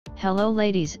Hello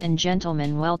ladies and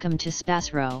gentlemen, welcome to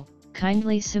SPASRO.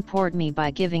 Kindly support me by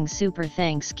giving super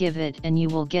thanks, give it and you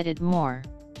will get it more.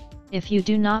 If you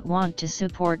do not want to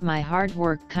support my hard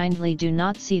work, kindly do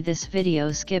not see this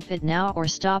video, skip it now or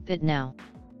stop it now.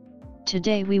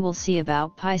 Today we will see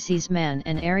about Pisces man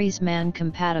and Aries man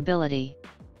compatibility.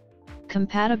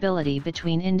 Compatibility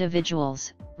between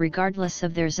individuals, regardless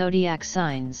of their zodiac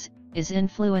signs, is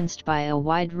influenced by a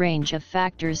wide range of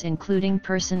factors including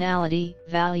personality,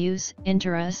 values,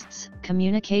 interests,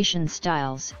 communication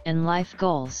styles, and life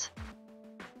goals.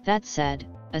 That said,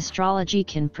 astrology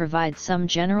can provide some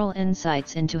general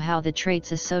insights into how the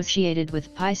traits associated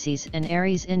with Pisces and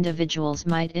Aries individuals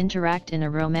might interact in a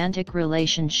romantic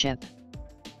relationship.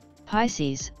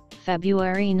 Pisces,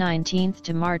 February 19th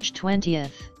to March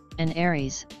 20th, and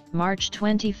Aries, March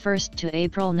 21st to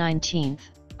April 19th,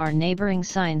 are neighboring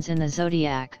signs in the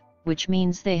zodiac, which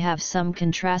means they have some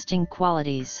contrasting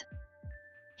qualities.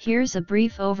 Here's a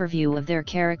brief overview of their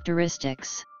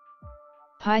characteristics.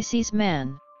 Pisces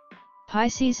man.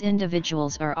 Pisces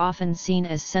individuals are often seen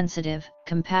as sensitive,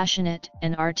 compassionate,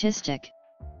 and artistic.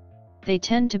 They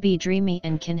tend to be dreamy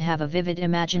and can have a vivid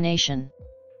imagination.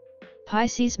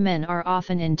 Pisces men are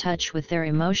often in touch with their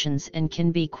emotions and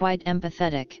can be quite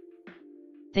empathetic.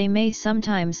 They may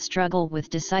sometimes struggle with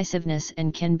decisiveness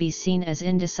and can be seen as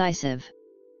indecisive.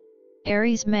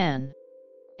 Aries man.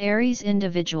 Aries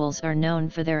individuals are known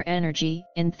for their energy,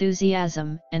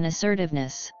 enthusiasm, and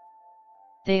assertiveness.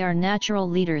 They are natural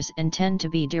leaders and tend to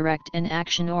be direct and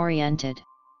action-oriented.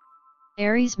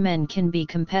 Aries men can be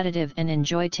competitive and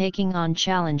enjoy taking on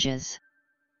challenges.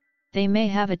 They may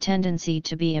have a tendency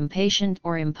to be impatient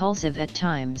or impulsive at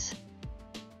times.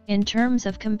 In terms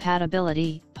of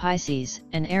compatibility, Pisces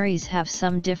and Aries have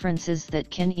some differences that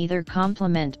can either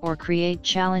complement or create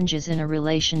challenges in a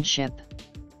relationship.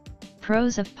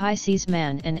 Pros of Pisces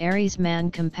man and Aries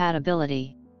man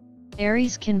compatibility.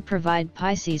 Aries can provide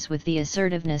Pisces with the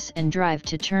assertiveness and drive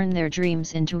to turn their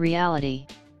dreams into reality.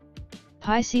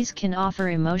 Pisces can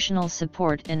offer emotional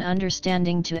support and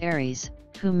understanding to Aries,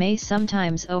 who may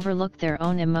sometimes overlook their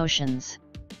own emotions.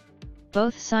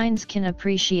 Both signs can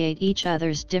appreciate each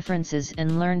other's differences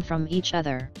and learn from each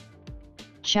other.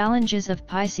 Challenges of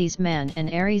Pisces man and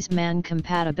Aries man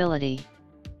compatibility.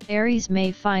 Aries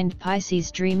may find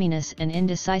Pisces' dreaminess and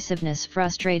indecisiveness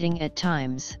frustrating at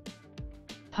times.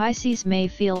 Pisces may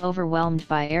feel overwhelmed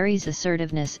by Aries'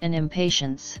 assertiveness and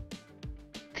impatience.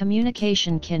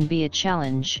 Communication can be a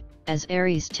challenge, as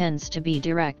Aries tends to be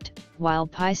direct, while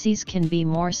Pisces can be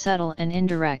more subtle and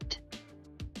indirect.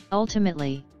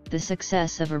 Ultimately, the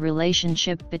success of a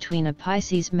relationship between a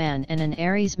Pisces man and an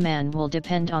Aries man will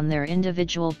depend on their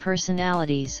individual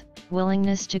personalities,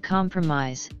 willingness to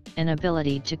compromise, and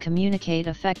ability to communicate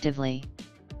effectively.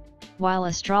 While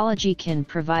astrology can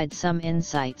provide some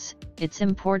insights, it's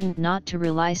important not to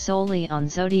rely solely on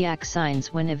zodiac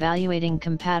signs when evaluating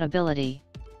compatibility.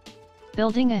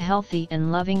 Building a healthy and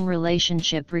loving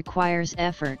relationship requires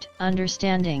effort,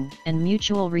 understanding, and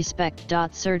mutual respect.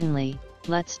 Certainly,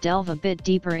 let's delve a bit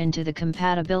deeper into the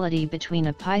compatibility between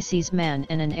a Pisces man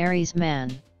and an Aries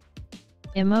man.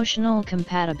 Emotional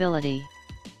compatibility.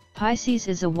 Pisces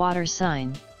is a water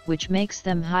sign, which makes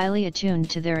them highly attuned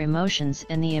to their emotions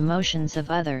and the emotions of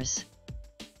others.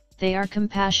 They are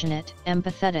compassionate,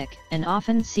 empathetic, and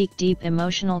often seek deep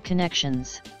emotional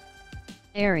connections.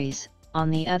 Aries, on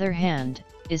the other hand,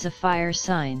 is a fire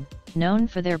sign, known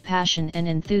for their passion and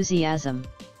enthusiasm.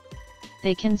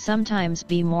 They can sometimes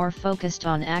be more focused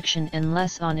on action and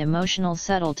less on emotional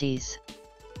subtleties.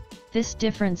 This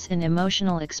difference in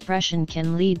emotional expression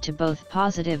can lead to both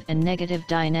positive and negative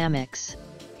dynamics.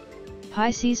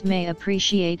 Pisces may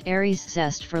appreciate Aries'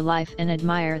 zest for life and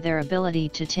admire their ability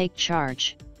to take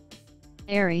charge.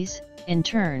 Aries, in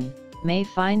turn, may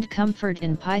find comfort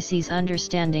in Pisces'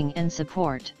 understanding and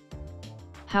support.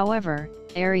 However,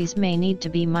 Aries may need to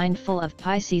be mindful of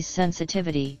Pisces'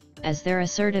 sensitivity, as their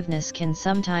assertiveness can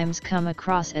sometimes come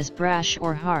across as brash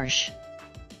or harsh.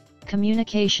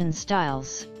 Communication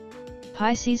styles.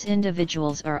 Pisces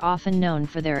individuals are often known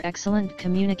for their excellent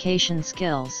communication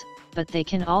skills, but they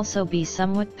can also be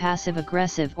somewhat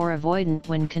passive-aggressive or avoidant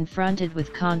when confronted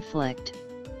with conflict.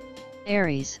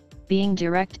 Aries, being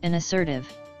direct and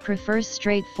assertive, prefers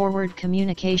straightforward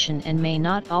communication and may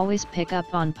not always pick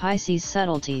up on Pisces'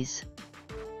 subtleties.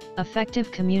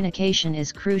 Effective communication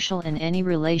is crucial in any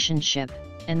relationship,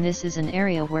 and this is an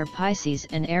area where Pisces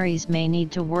and Aries may need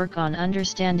to work on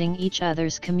understanding each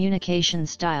other's communication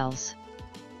styles.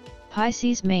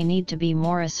 Pisces may need to be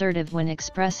more assertive when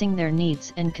expressing their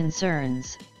needs and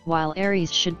concerns, while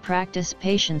Aries should practice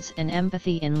patience and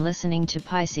empathy in listening to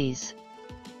Pisces.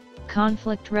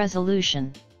 Conflict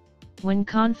resolution. When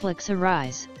conflicts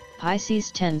arise,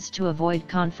 Pisces tends to avoid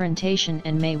confrontation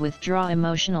and may withdraw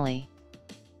emotionally.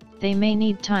 They may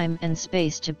need time and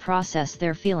space to process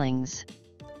their feelings.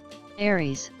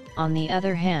 Aries, on the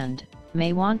other hand,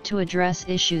 may want to address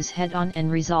issues head-on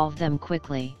and resolve them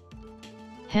quickly.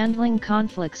 Handling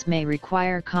conflicts may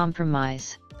require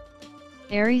compromise.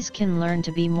 Aries can learn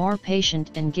to be more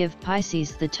patient and give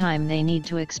Pisces the time they need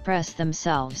to express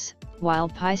themselves, while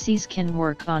Pisces can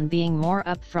work on being more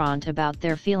upfront about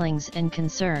their feelings and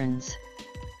concerns.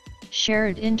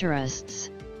 Shared interests.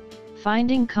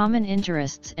 Finding common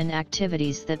interests and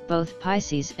activities that both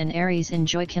Pisces and Aries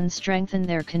enjoy can strengthen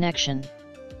their connection.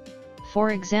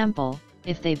 For example,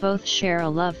 if they both share a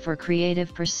love for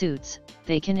creative pursuits,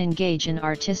 they can engage in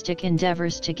artistic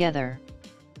endeavors together.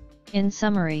 In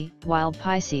summary, while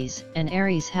Pisces and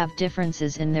Aries have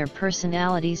differences in their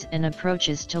personalities and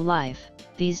approaches to life,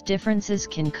 these differences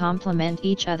can complement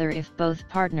each other if both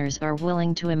partners are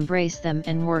willing to embrace them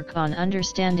and work on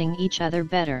understanding each other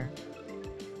better.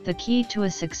 The key to a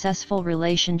successful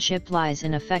relationship lies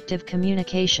in effective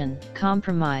communication,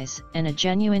 compromise, and a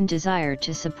genuine desire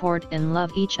to support and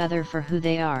love each other for who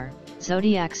they are.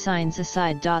 Zodiac signs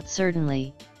aside.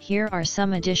 Certainly, here are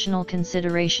some additional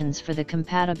considerations for the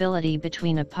compatibility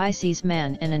between a Pisces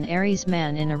man and an Aries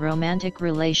man in a romantic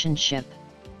relationship.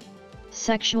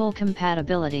 Sexual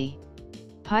compatibility.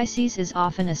 Pisces is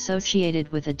often associated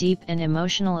with a deep and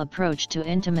emotional approach to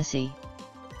intimacy.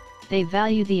 They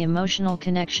value the emotional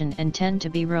connection and tend to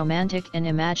be romantic and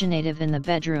imaginative in the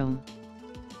bedroom.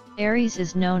 Aries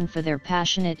is known for their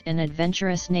passionate and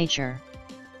adventurous nature.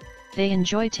 They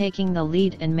enjoy taking the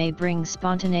lead and may bring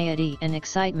spontaneity and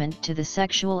excitement to the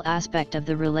sexual aspect of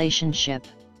the relationship.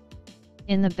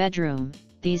 In the bedroom,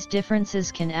 these differences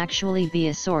can actually be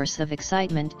a source of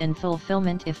excitement and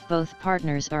fulfillment if both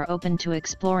partners are open to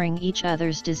exploring each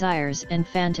other's desires and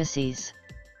fantasies.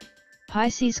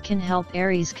 Pisces can help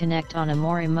Aries connect on a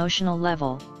more emotional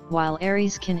level, while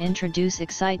Aries can introduce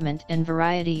excitement and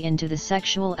variety into the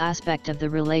sexual aspect of the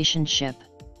relationship.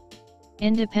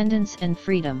 Independence and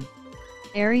freedom.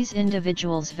 Aries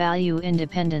individuals value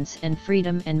independence and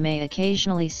freedom and may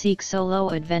occasionally seek solo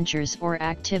adventures or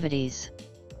activities.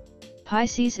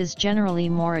 Pisces is generally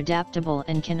more adaptable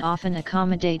and can often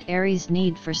accommodate Aries'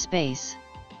 need for space.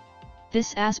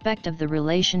 This aspect of the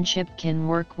relationship can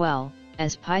work well,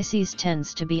 as Pisces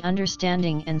tends to be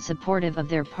understanding and supportive of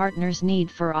their partner's need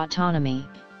for autonomy.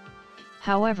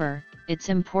 However, it's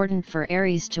important for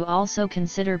Aries to also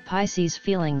consider Pisces'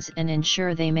 feelings and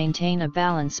ensure they maintain a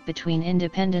balance between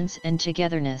independence and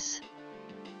togetherness.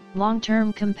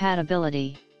 Long-term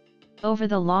compatibility. Over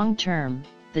the long term,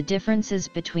 the differences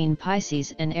between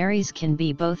Pisces and Aries can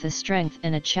be both a strength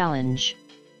and a challenge.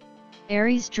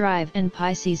 Aries' drive and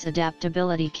Pisces'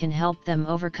 adaptability can help them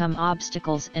overcome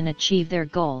obstacles and achieve their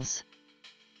goals.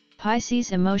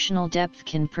 Pisces' emotional depth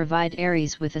can provide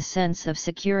Aries with a sense of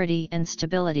security and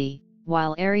stability,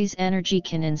 while Aries' energy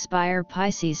can inspire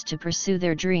Pisces to pursue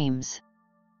their dreams.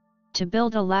 To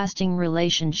build a lasting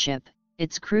relationship,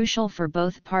 it's crucial for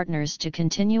both partners to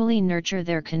continually nurture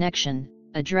their connection,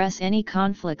 address any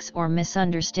conflicts or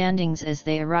misunderstandings as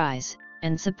they arise,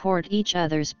 and support each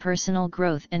other's personal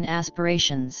growth and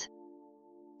aspirations.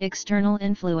 External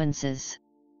influences.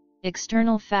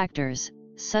 External factors,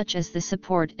 such as the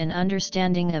support and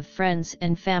understanding of friends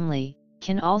and family,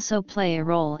 can also play a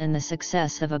role in the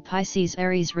success of a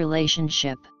Pisces-Aries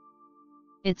relationship.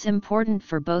 It's important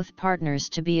for both partners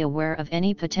to be aware of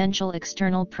any potential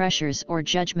external pressures or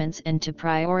judgments and to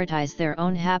prioritize their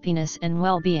own happiness and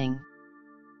well-being.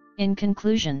 In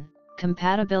conclusion,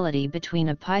 compatibility between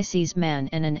a Pisces man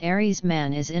and an Aries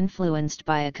man is influenced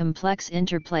by a complex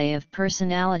interplay of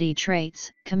personality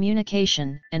traits,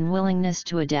 communication, and willingness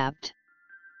to adapt.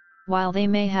 While they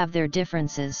may have their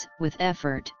differences, with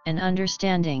effort and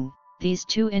understanding, these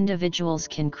two individuals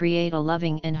can create a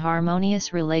loving and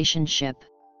harmonious relationship.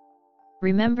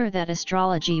 Remember that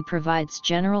astrology provides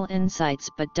general insights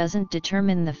but doesn't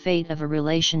determine the fate of a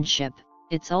relationship.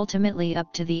 It's ultimately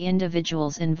up to the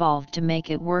individuals involved to make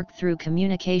it work through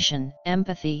communication,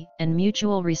 empathy, and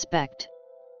mutual respect.